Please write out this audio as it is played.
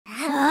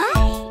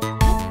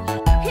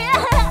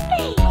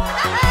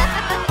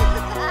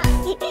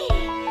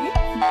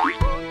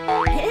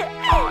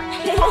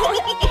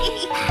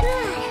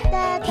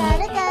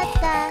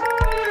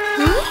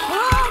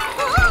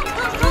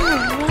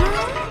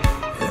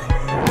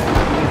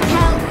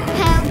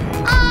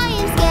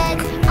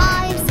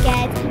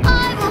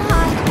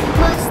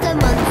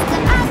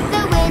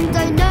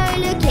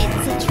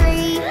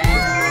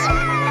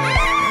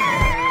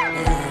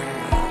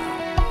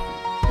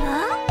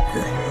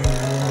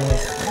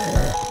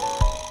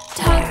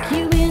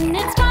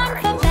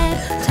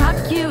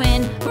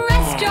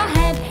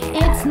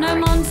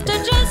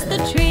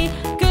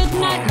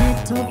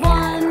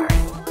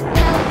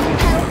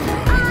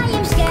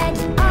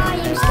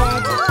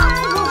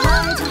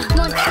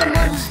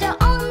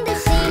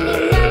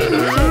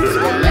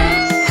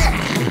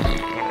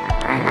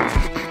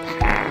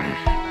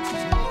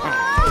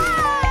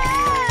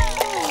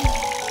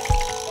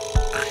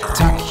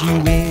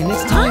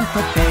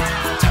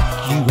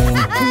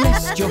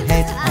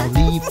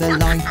the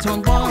light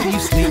on while you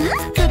sleep.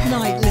 Good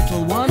night,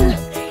 little one.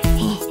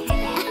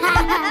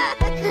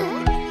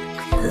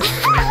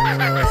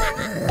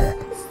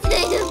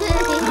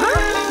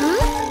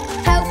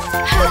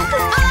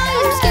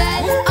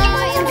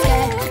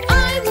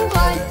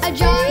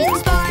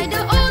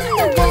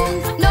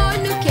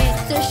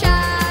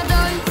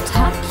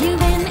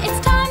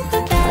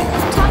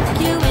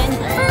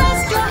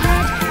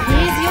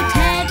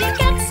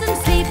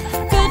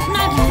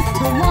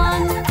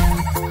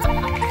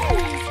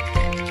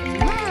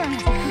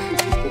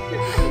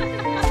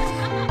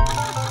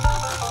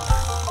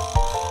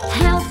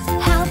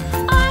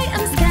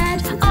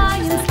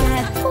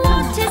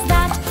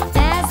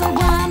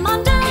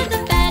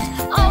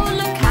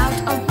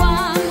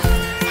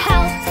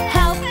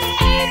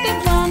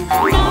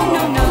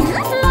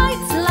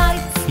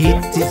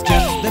 It is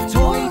just the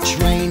toy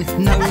train,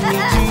 no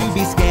need to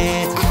be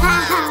scared.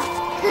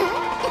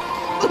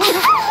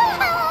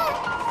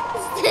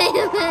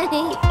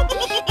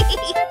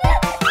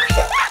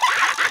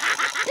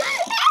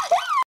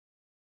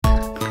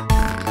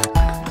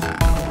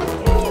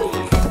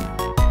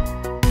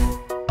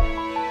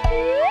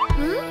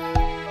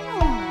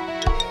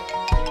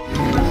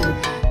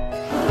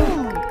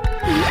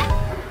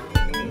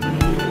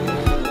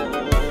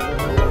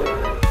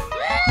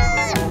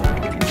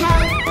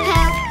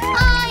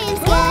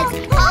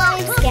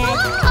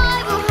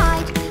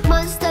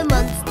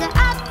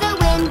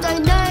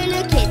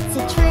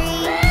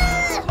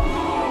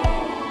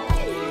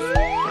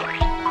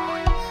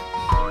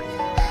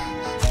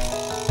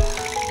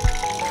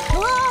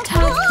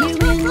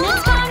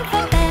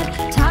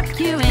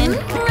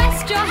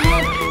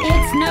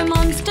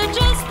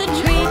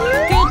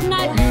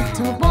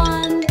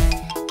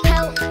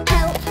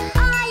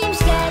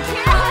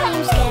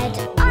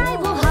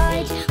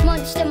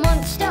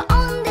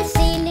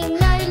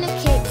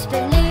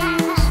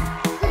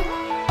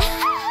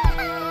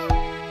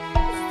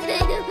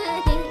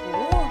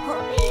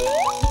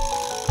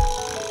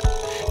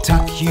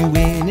 Tuck you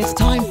in, it's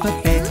time for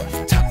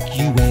bed. Tuck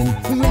you in,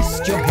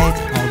 rest your head.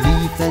 I'll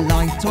leave the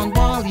light on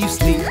while you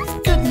sleep.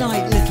 Good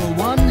night, little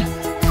one.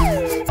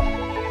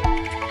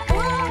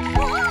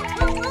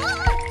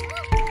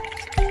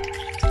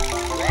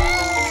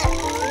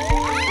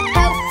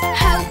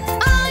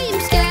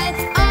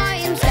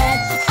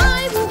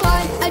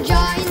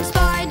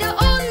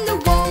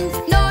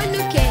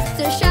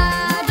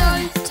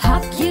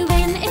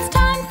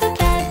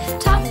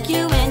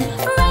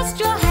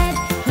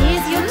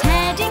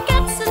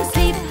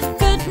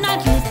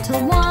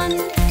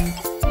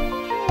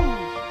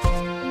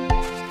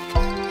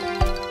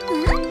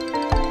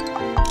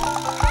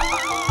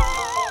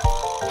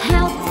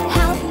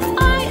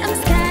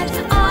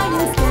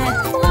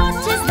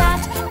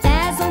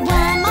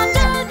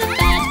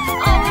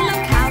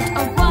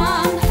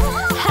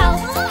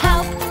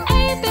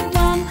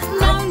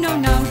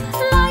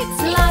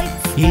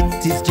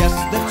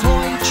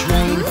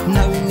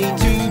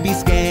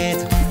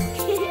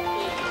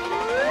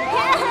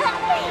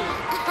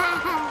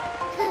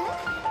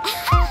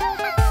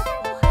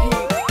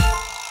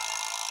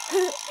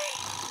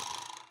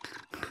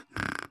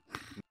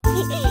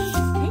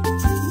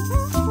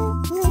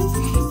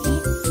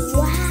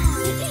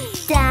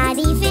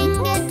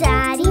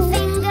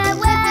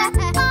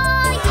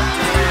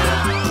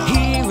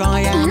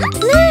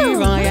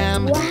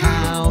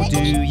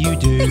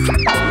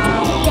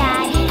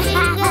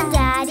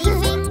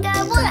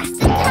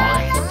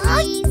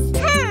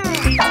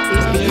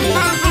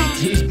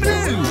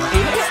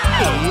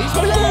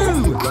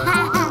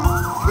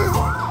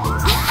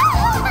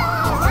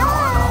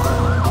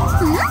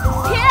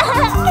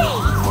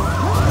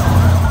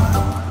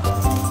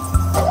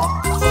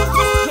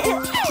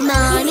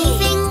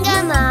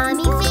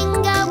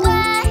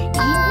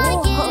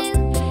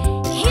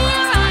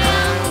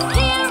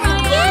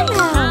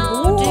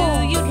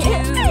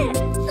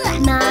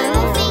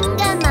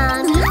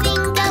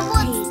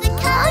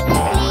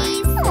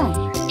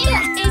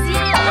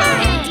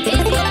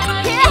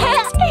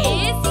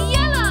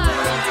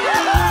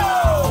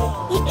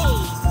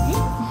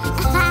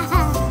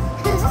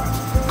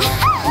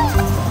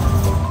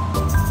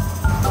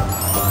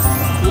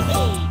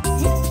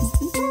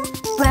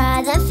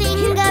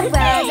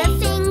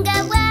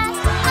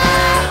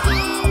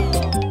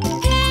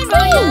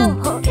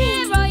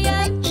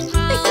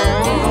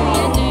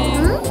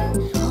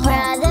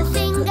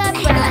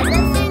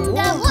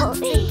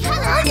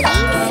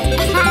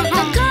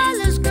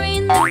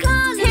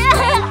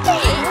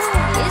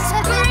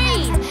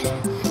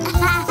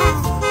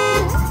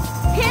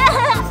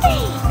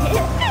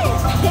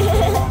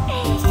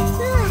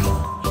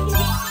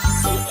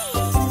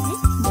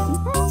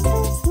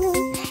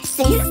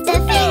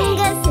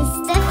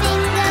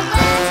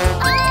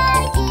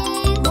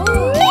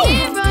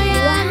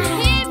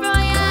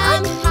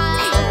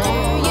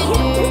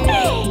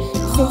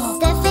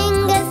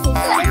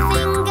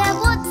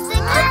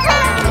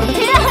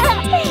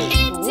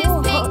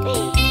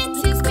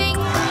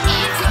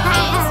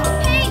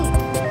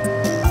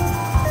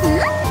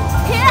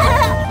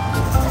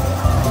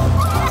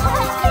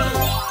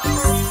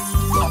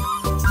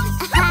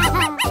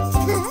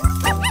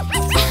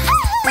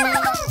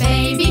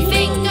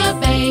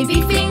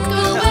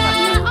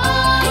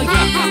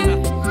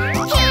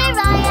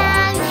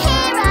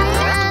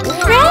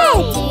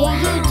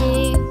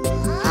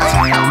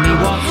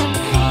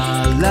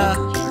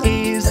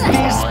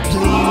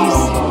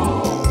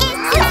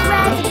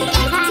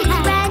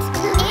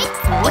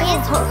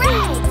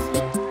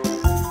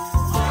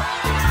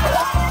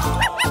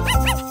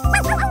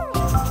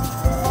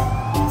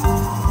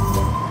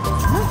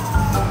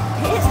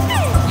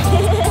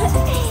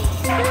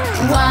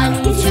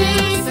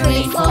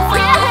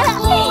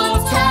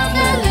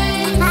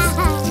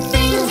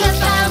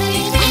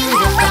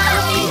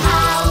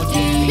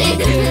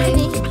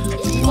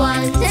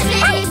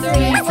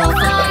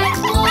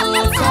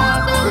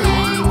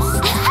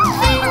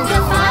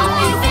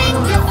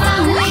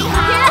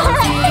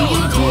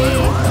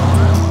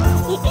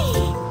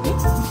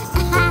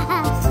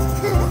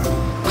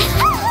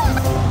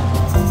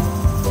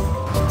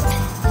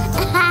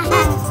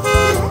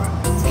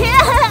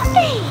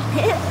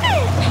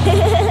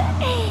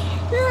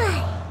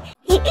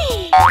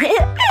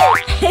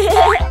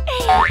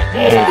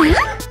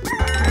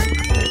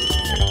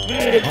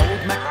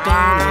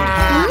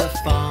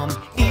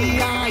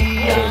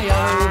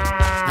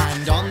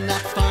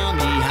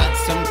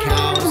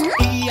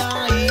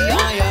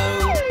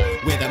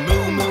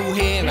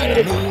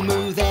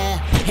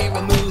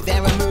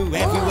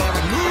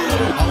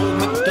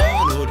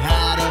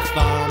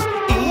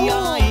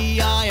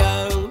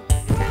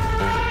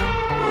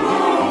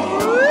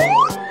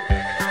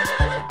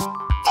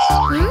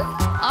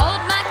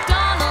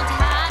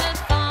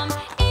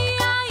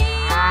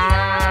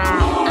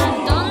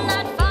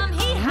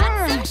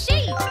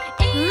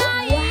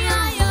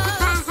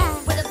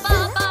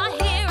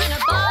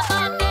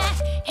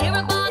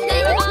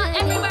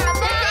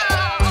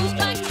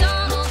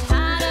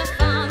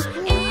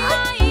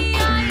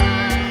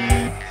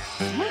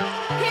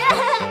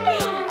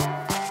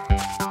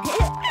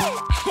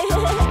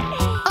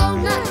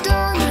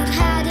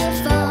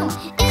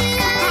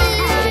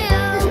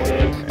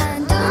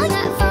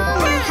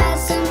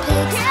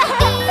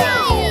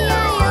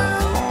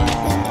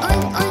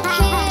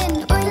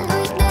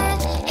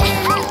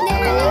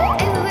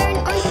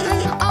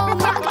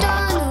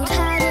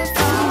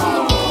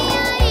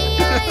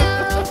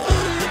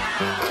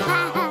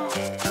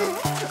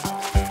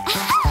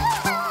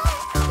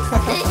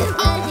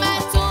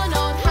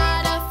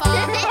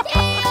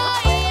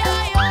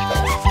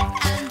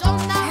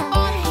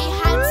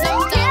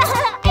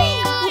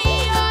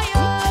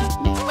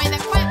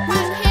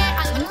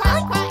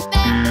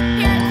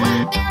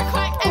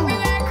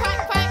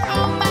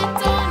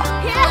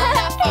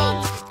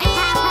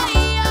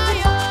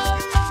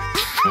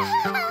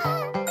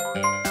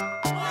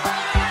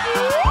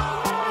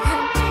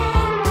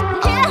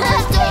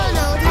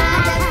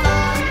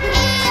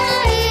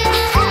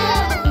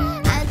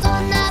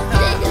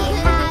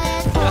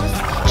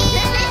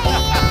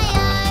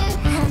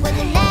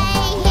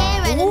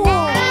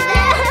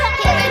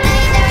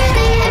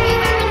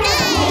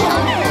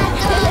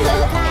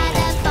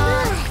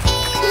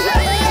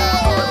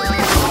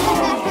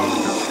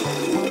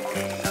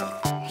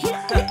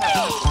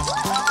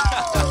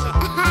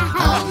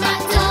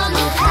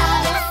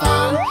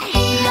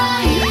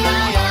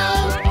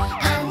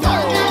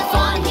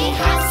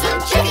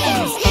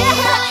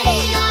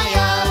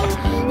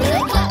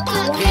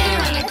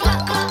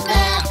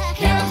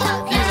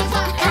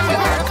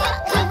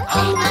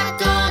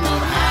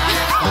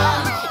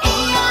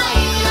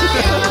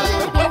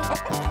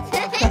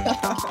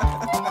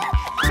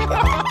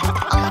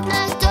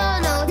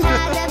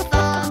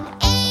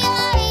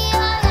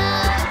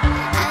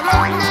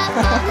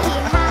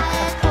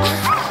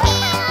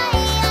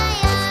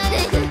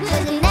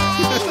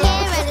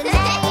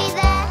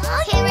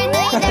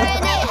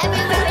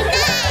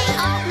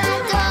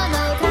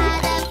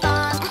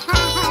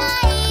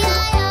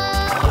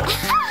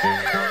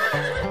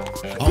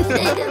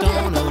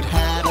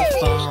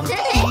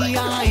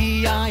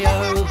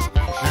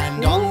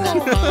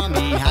 farm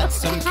he had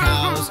some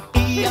cows.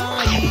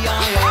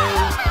 E-I-E-I-O.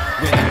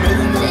 With a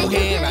moo-moo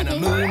here and a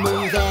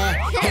moo-moo there.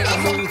 Here a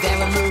moo,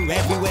 there a moo,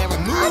 everywhere a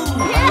moo. Old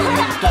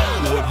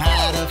MacDonald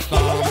had a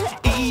farm.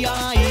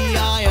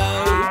 E-I-E-I-O.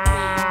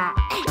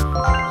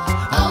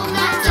 Old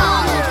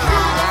MacDonald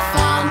had a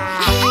farm.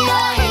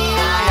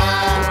 E-I-E-I-O.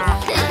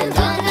 And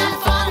on that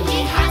farm he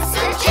had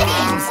some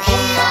chickens.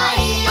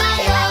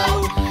 E-I-E-I-O.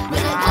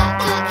 With a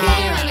cluck-cluck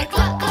here and a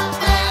cluck-cluck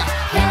there.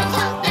 Here a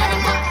cluck, there a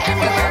cluck,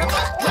 everywhere a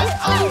cluck-cluck.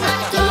 Old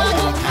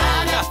MacDonald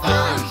had a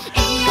farm.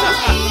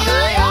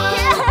 E-I-E-I-O.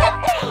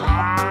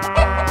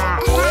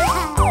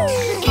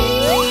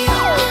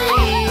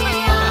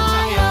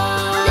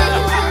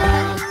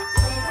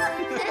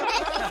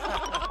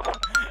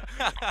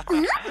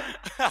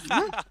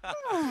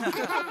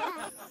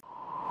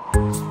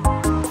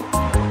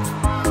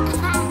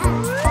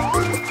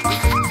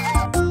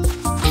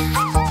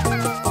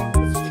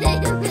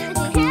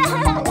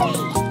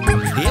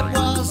 It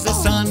was a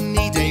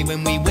sunny day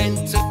when we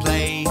went to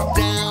play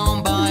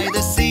down by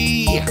the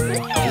sea.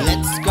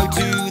 Let's go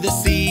to the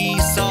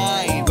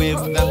seaside with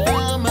the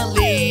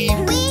family.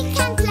 We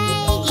can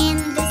play in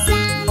the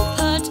sand.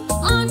 Put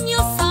on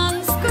your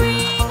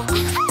sunscreen.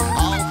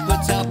 I'll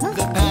put up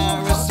the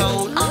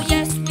parasol. Oh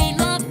yes, we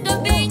love the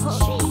beach.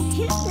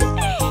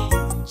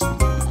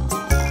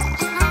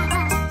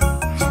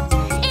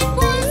 It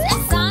was a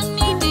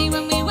sunny day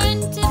when we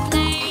went to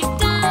play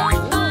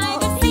down by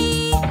the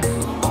sea.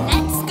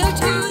 Let's go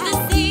to the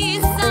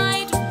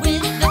seaside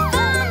with the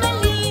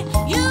family.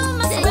 You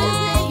must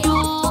wear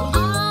your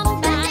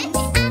armband.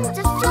 And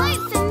a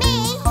float for me.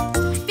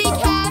 Be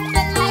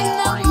careful in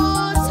the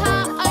water.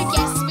 Oh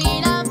yes, we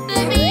love the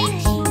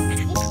beach.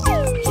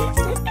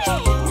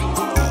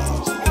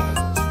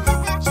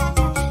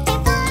 It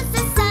was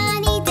a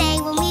sunny day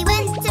when we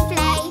went to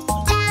play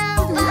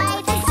down by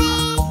the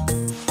sea.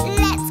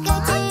 Let's go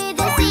to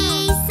the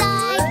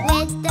seaside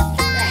with the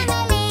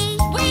family.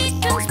 We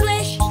can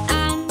splish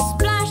and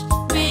splash.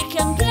 We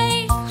can play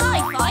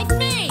high five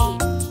me.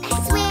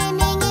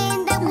 Swimming in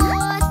the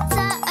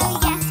water, oh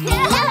yes, we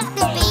love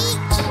the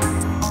beach.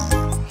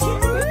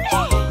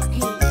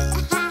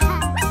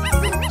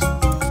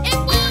 It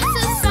was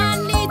a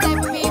sunny day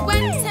when we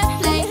went to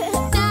play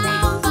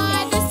down by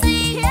the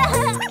sea.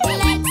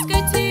 Let's go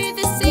to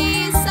the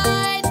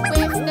seaside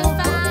with the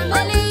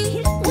family.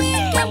 We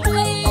can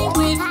play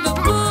with the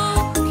pool.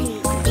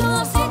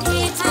 Pass it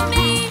here to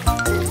me.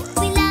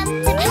 We love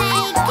to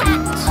play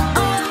catch.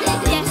 Oh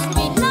yes,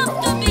 we love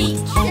the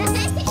beach.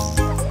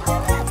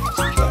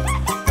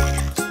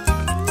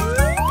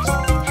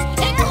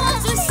 It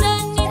was a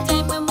sunny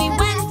day when we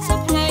went to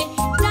play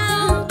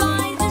down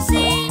by the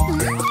sea.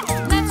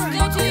 Let's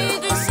go to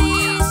the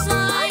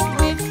seaside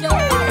with your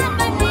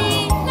family.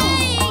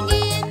 Playing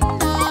in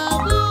the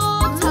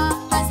water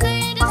has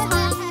made us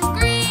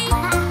hungry.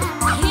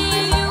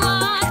 Here you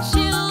are,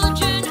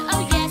 children.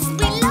 Oh yes,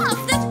 we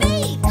love the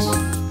beach.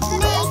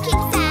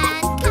 Making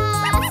sand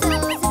castles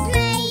and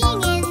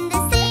playing in the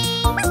sea.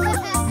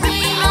 We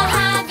are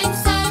having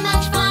so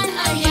much fun.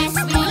 Oh yes,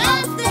 we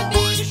love the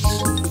beach.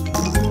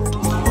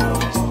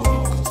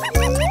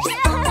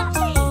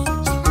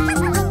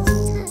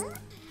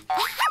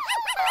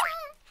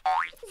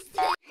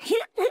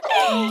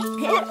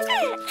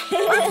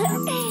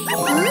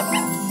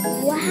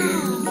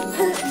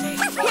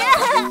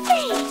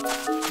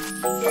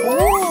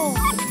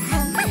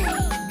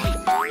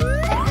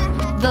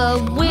 The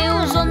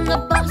wheels on the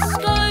bus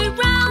go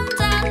round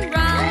and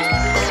round,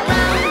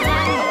 round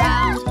and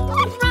round,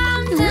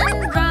 round and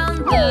round.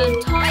 The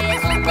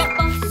tyres on the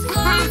bus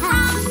go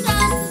round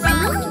and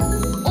round,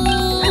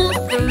 all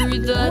through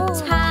the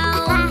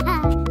town.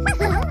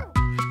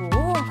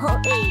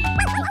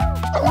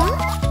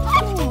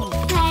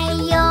 Pay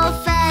your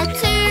fare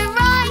to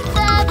ride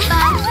the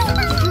bus.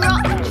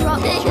 Drop,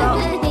 drop, drop,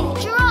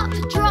 drop,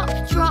 drop,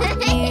 drop.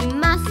 You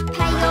must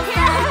pay your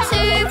fare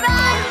to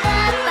ride the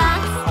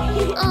bus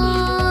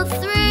all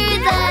through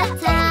the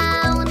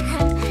town.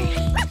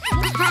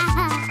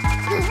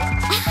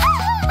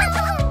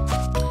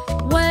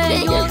 Wear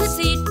your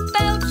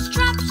seatbelt,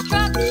 strap,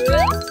 strap,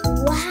 strap,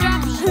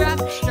 strap, strap,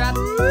 strap,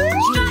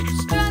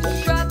 strap, strap,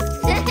 strap.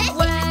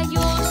 Wear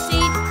your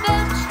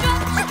seatbelt,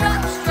 strap,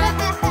 strap, strap,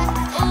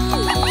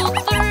 all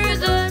through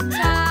the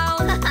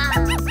town.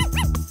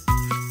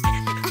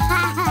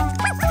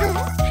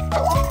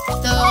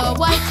 The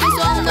wipers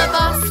on the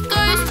bus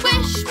go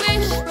swish,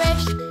 swish,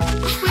 swish,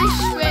 swish,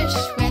 swish,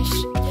 swish,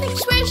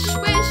 swish,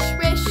 swish,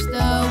 swish.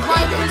 The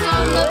wipers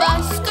on the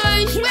bus go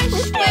swish,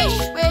 swish,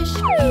 swish,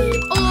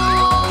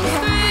 all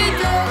through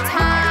the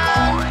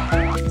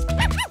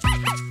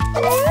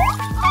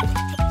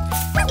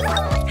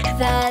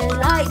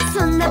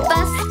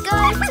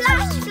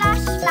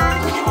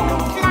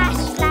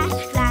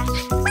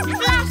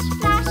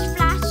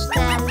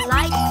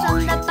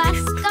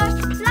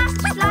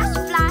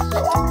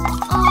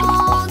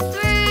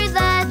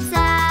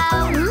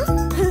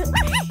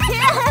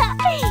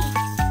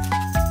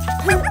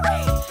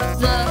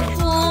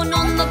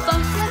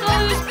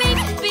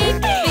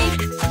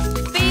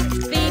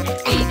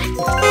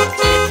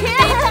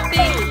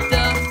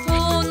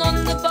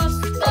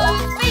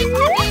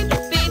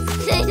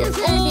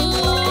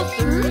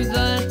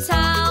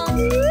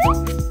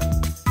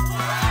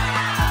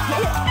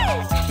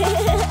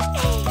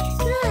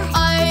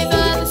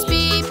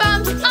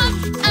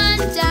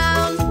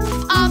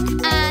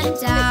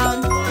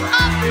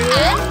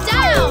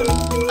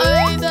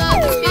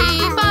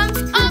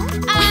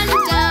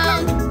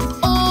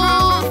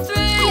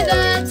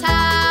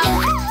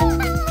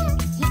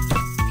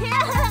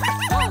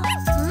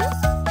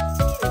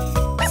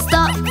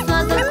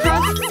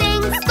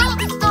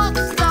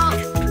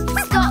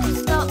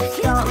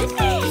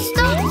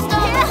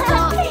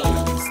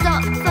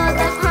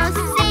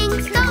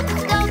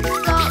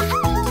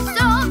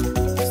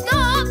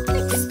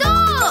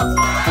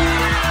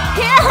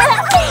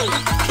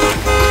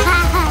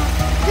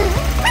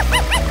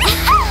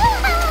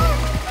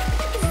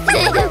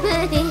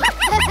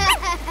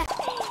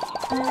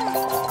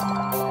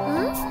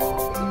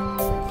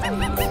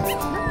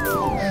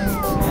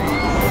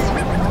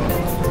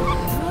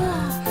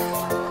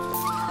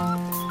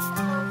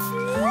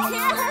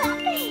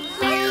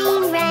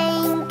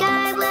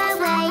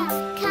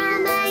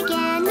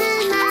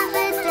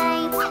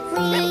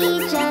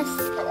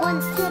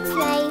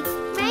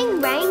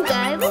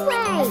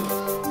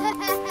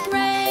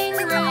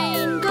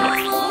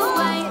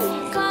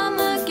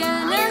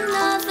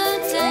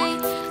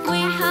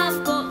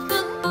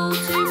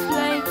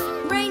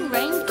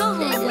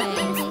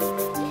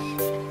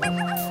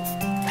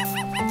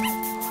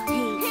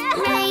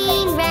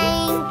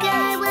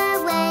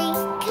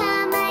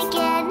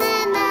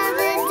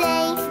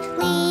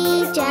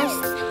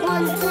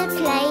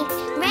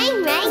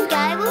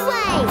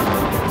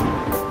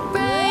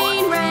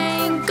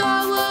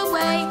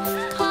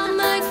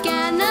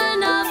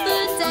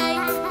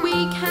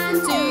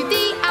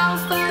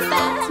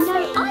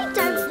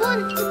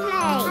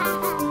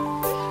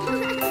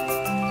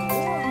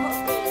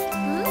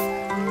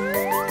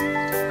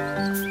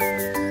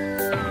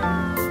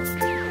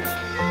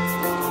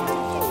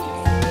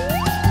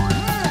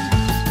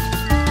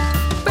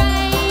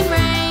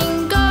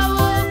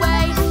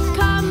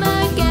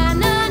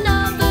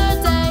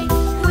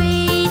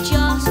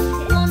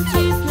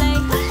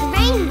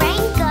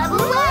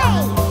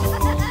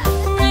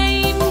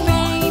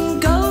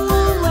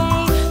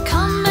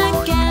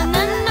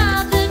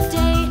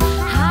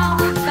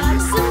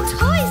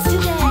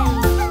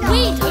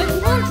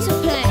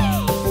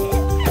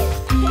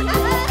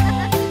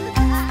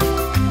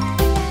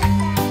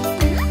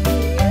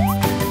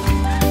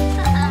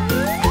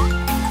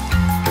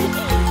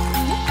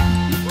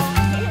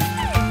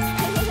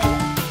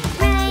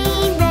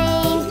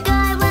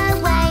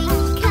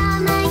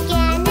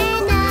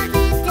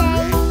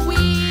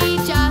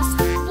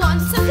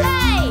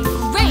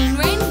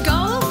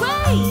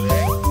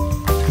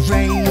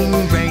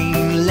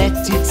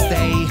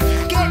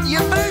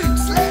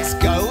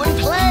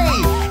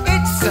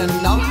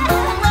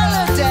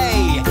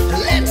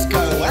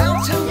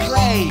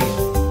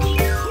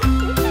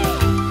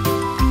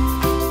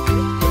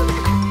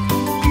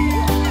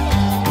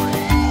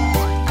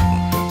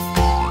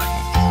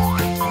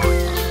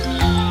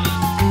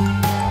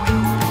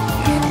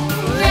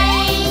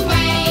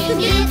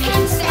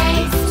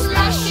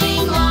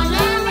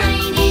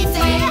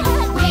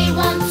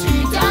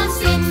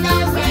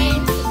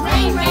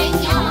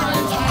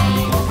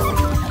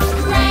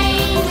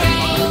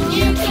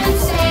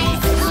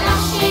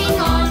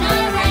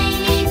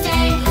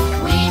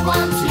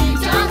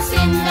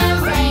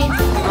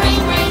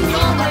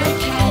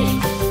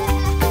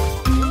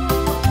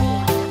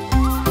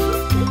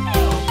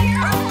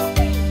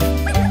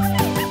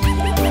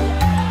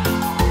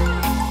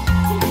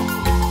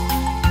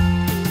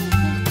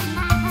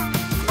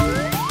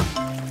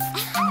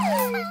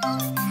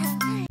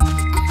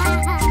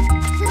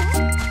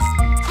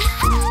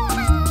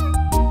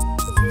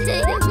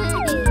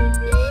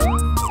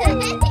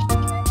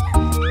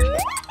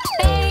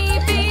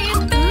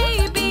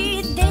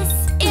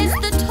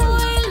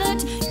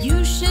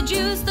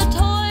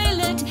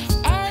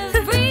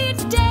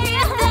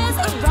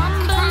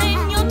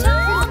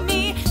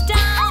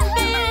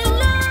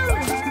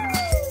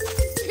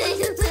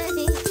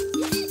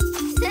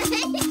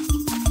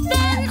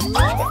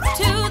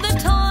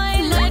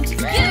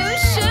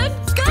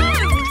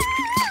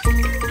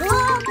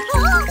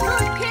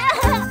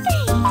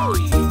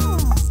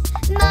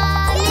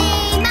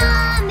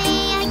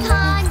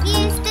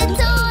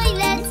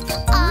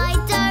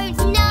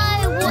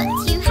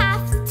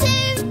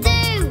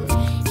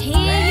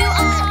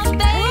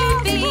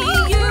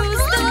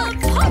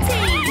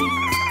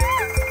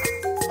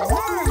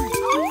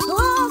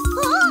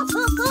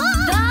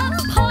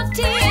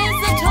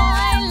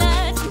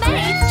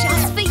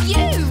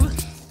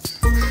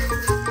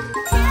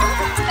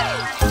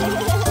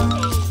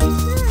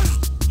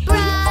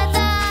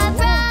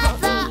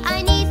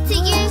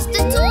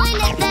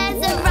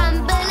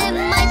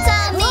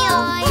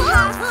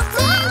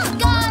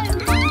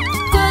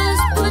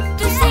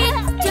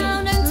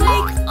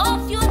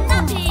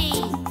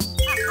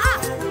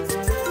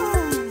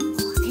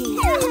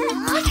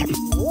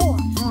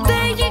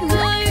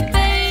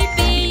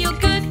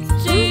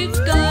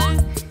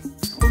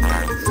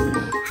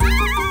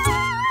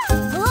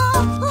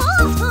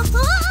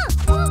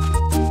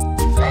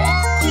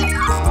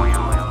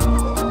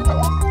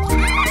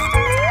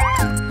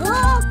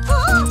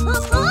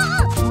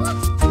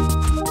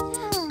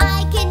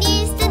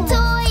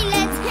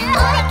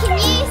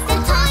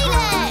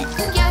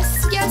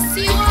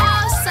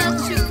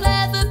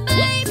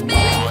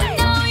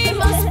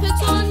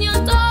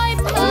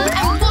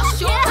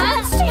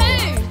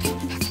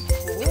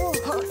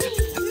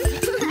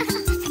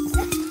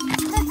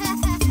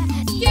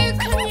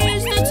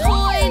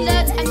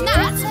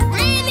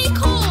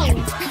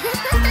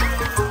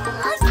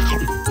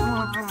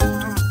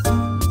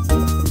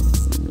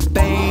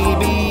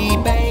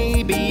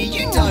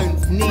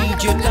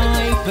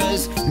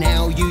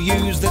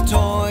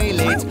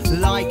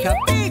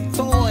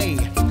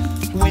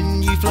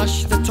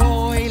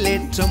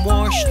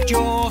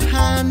your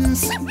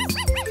hands.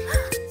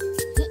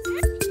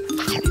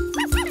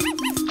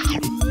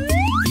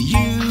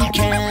 You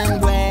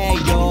can wear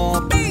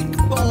your big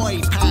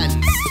boy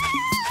pants.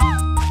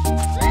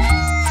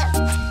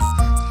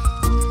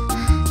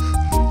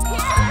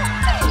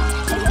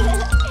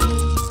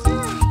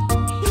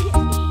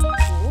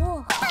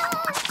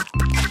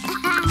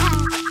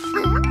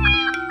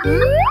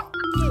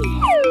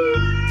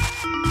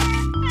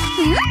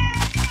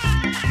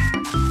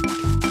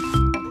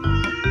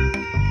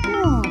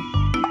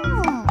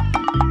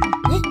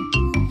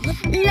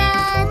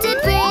 London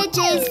Bridge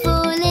is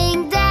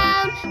falling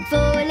down,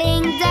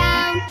 falling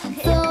down,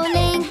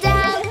 falling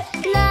down.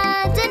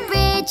 London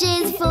Bridge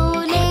is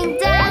falling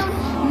down,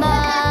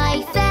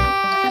 my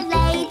fair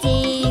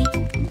lady.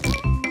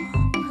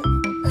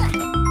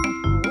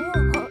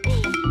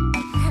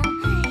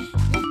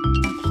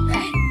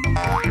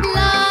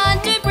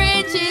 London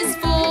Bridge is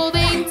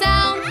falling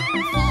down,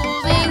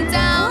 falling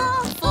down,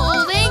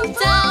 falling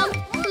down.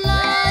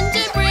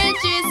 London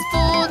Bridge is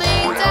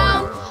falling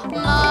down,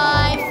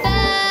 my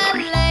fair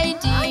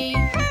lady.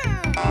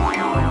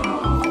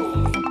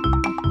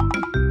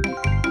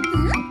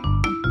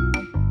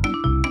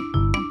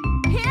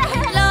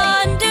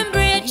 London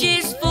Bridge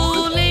is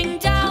falling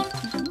down,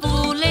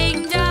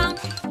 falling down,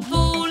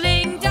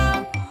 falling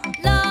down.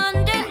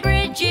 London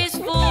Bridge is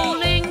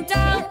falling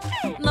down,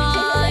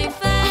 my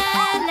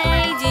fair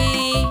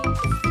lady.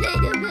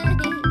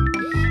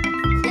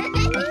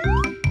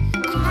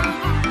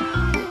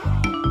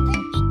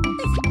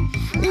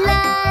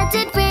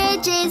 London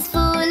Bridge is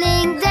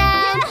falling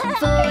down,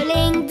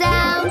 falling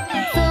down,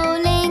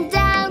 falling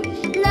down.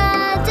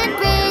 London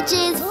Bridge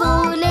is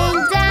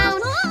falling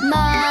down,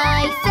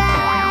 my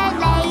fair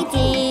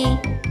lady.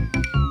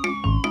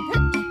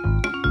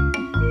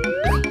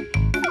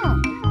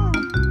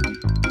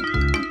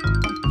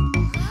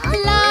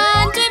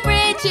 London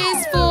Bridge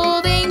is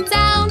falling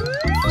down,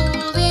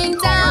 falling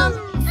down,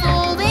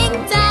 falling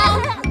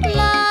down.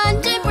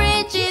 London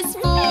Bridge is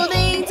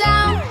falling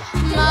down,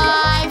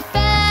 my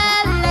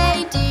fair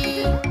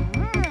lady.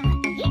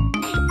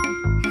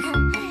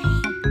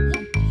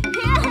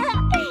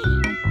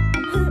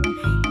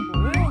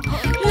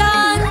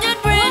 London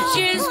Bridge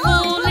is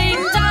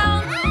falling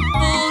down,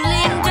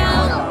 falling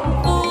down,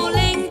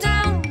 falling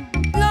down.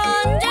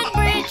 London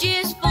Bridge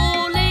is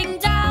falling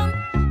down,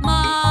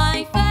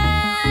 my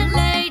fair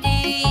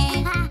lady.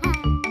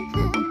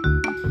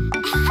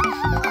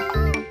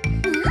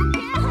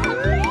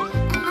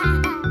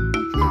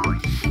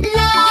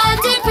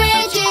 London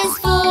Bridge is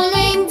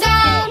falling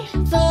down,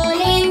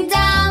 falling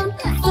down,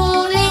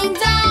 falling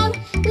down.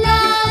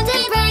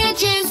 London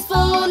Bridge is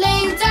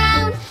falling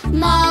down,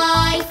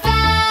 my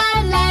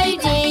fair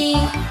lady.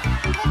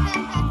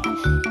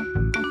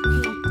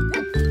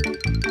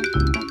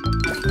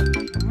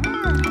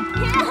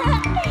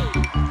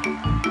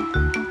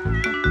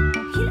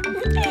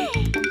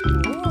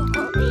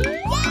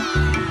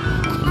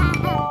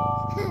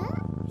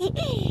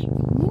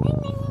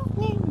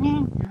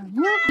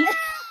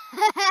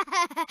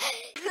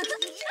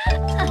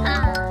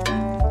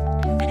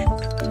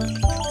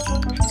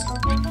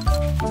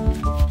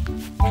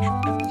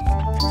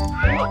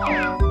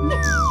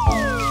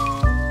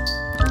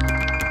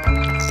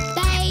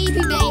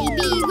 Baby,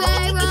 baby,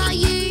 where are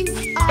you?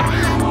 I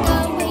am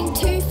going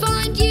to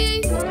find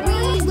you.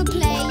 We were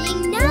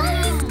playing, now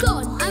you've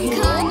gone. I'm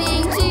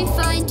coming to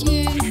find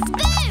you.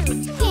 Boo!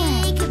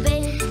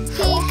 Peekaboo,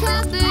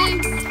 peekaboo,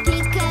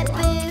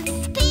 peekaboo,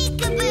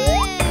 peekaboo,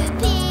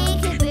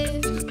 peekaboo.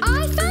 I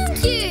found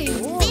you.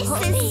 This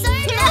is so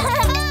much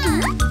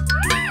fun.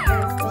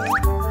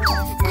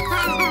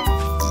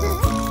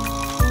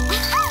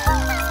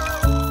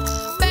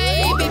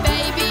 Baby,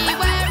 baby,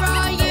 where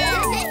are you?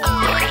 I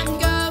am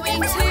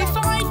going to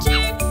find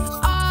you.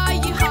 Are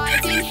you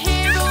hiding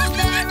here or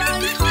there?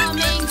 I'm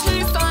coming to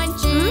find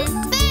you.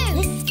 Boo!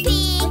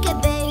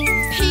 Peekaboo,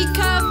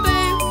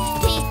 Peekaboo,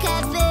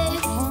 peekaboo,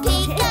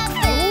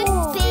 peekaboo,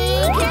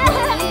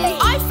 peekaboo.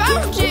 I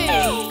found you.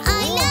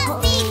 I love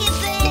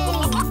peekaboo.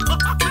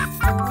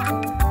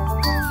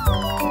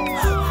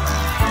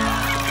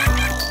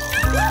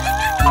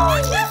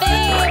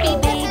 Baby,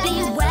 baby,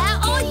 where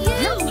are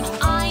you?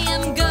 I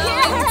am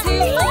going to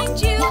find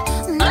you.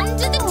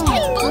 Under the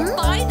table,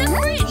 by the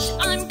fridge.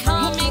 I'm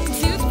coming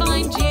to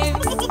find you.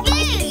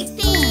 Peekaboo,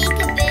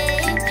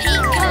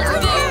 Peekaboo,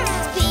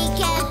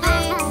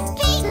 peekaboo,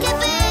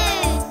 peekaboo,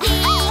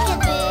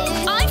 peekaboo.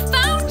 I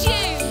found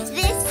you.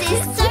 This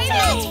is so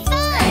much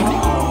fun.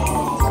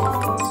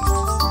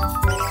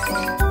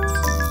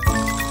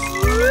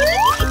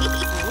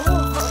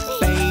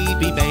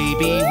 Baby,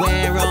 baby,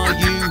 where are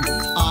you?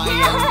 I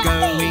am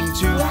going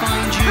to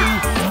find you.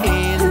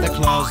 In the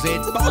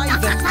closet by the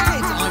bed,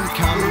 I'm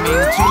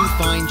coming to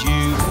find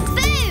you.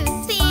 Boo!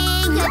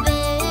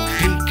 Peekaboo,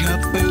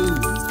 Peekaboo,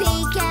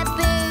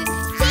 peekaboo,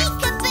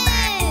 peekaboo,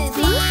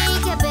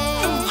 peekaboo.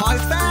 I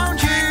found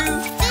you.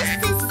 This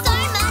is so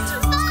much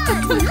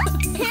fun.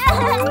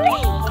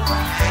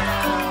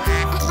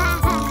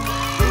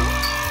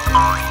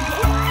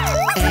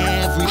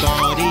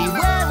 Everybody,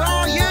 where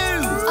are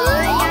you?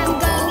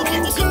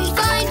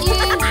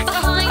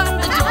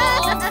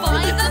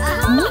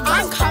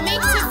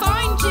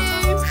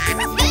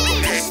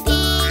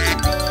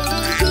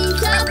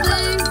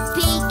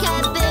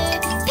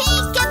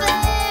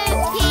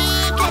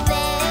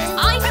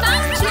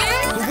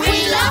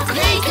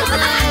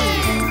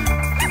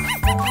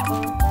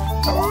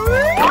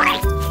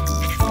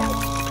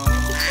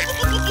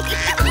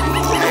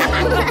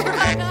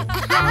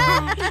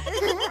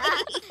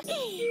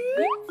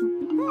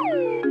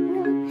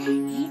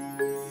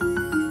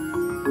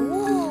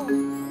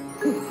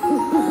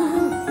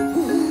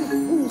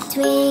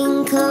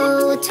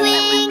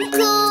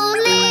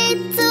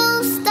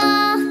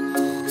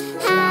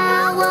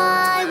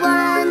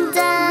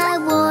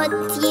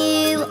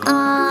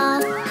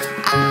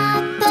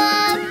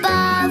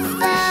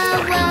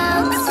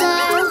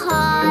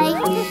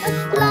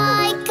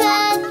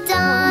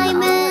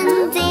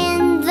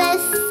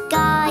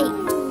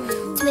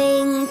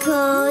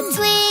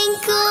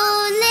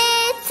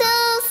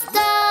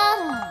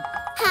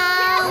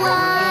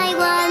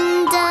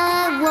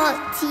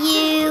 what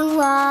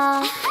you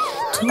are.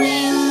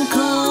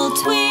 Twinkle,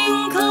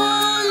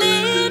 twinkle,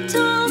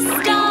 little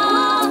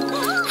star,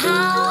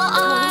 how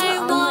I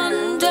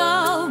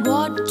wonder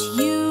what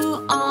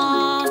you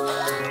are.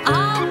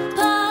 Up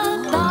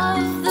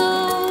above the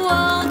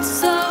world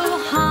so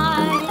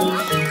high,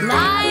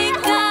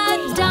 like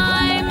a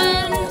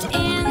diamond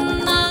in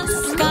the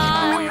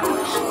sky.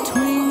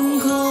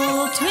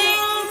 Twinkle,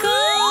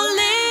 twinkle,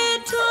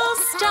 little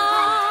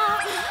star,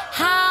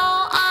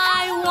 how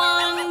I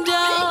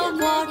wonder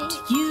what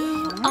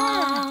you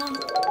are.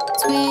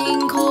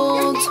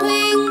 Twinkle,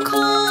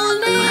 twinkle,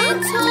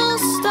 little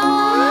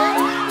star,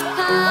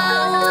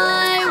 how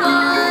I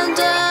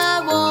wonder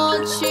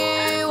what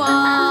you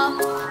are.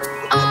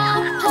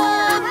 Up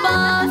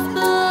above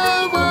the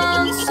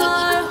world so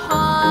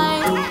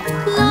high,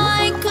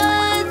 like a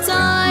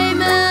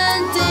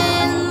diamond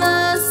in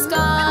the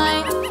sky.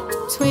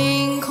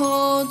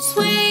 Twinkle,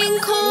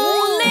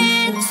 twinkle,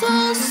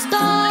 little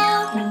star,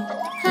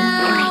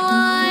 how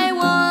I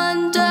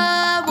wonder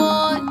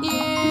what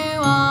you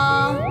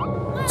are.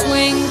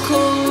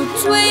 Twinkle,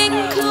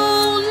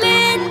 twinkle,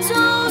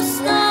 little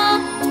star,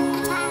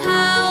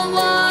 how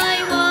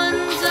I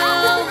wonder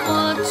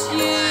what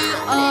you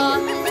are.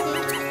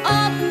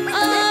 Up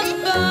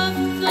above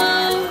the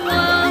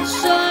world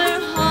so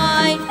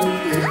high,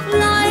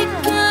 like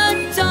a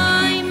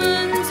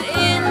diamond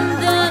in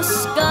the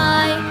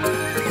sky.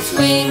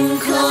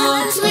 Twinkle,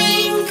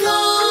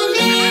 twinkle,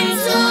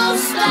 little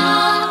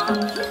star,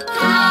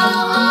 how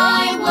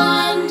I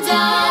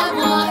wonder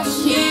what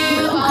you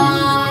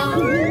are.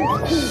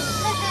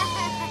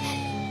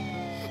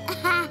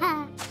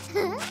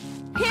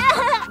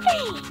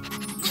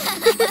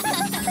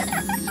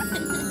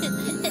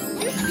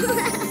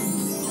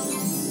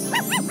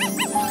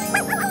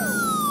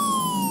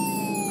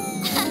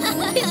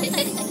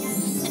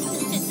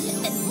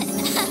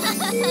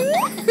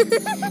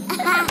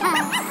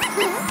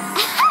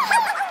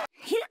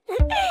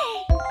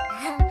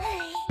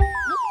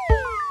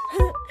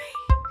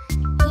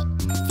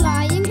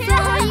 Flying,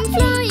 flying,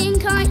 flying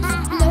kites.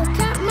 Look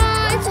at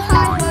mine, so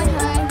high,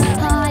 high,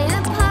 high.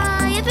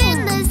 High up in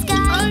the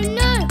sky. Oh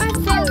no, I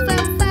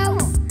fell.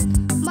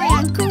 My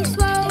ankle's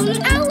swollen.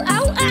 Ow,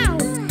 ow, ow.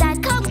 Dad,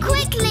 come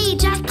quickly,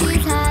 Jack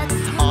is hurt.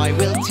 I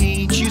will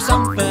teach you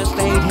some first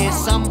aid. Here's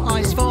some